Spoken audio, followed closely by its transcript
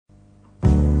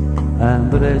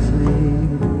Embrace me,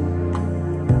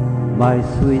 my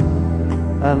sweet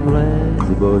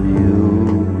embraceable you.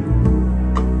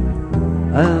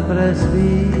 Embrace me,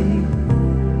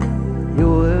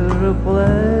 your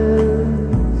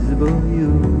irreplaceable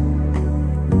you.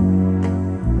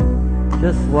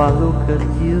 Just one look at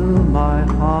you, my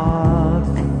heart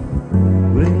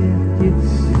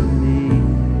gives to me.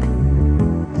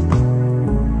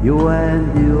 You and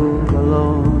you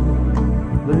alone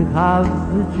bring out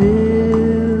the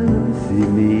gifts in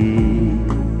me.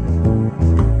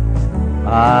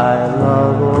 I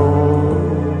love all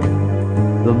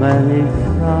the many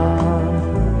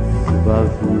thoughts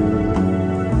about you.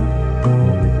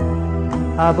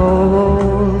 Above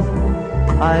all,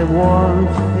 I want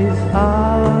his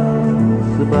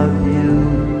arms about you.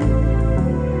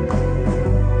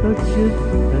 But you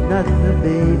are not the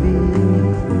baby.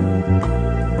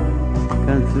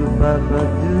 Can't you, Papa,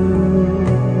 do?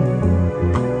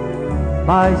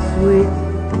 My sweet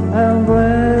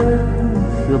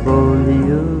embraceable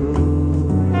you.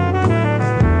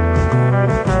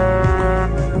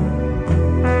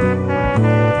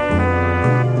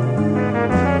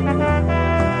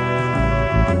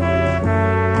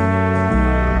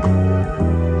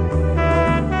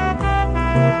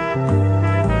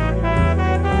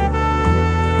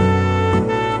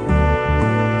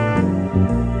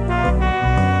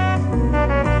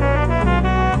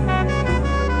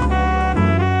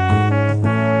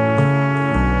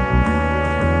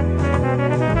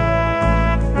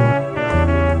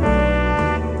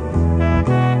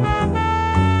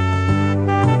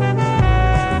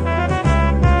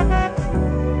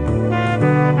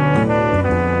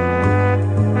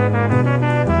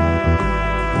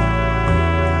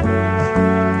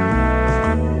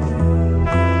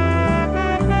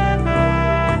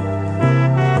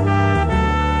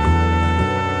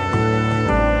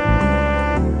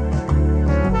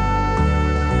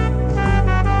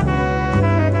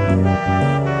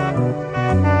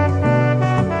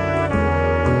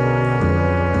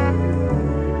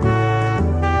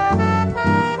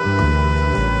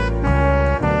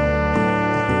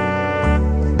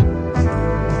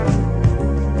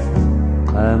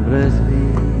 Embrace me,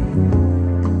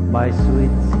 my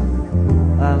sweet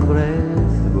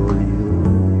embraceable you.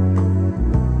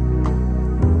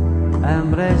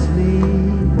 Embrace me,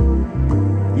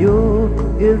 you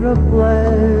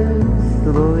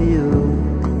irreplaceable you.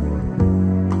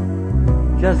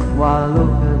 Just one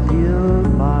look at you,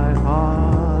 my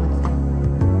heart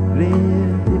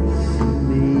grieves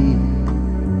me.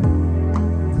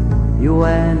 You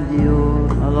and you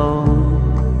alone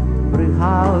bring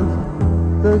out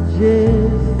the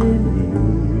gist in me.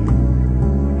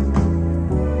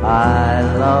 I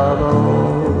love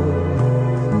all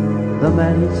the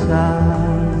many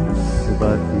sounds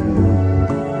about you.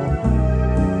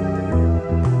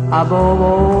 Above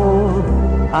all,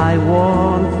 I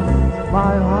want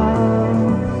my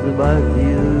heart about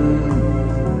you.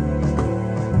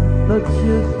 But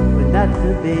just not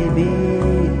the baby.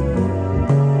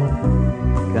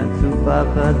 Can't you,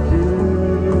 Papa, do?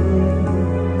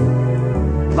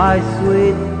 My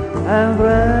sweet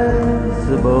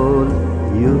embraceable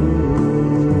you.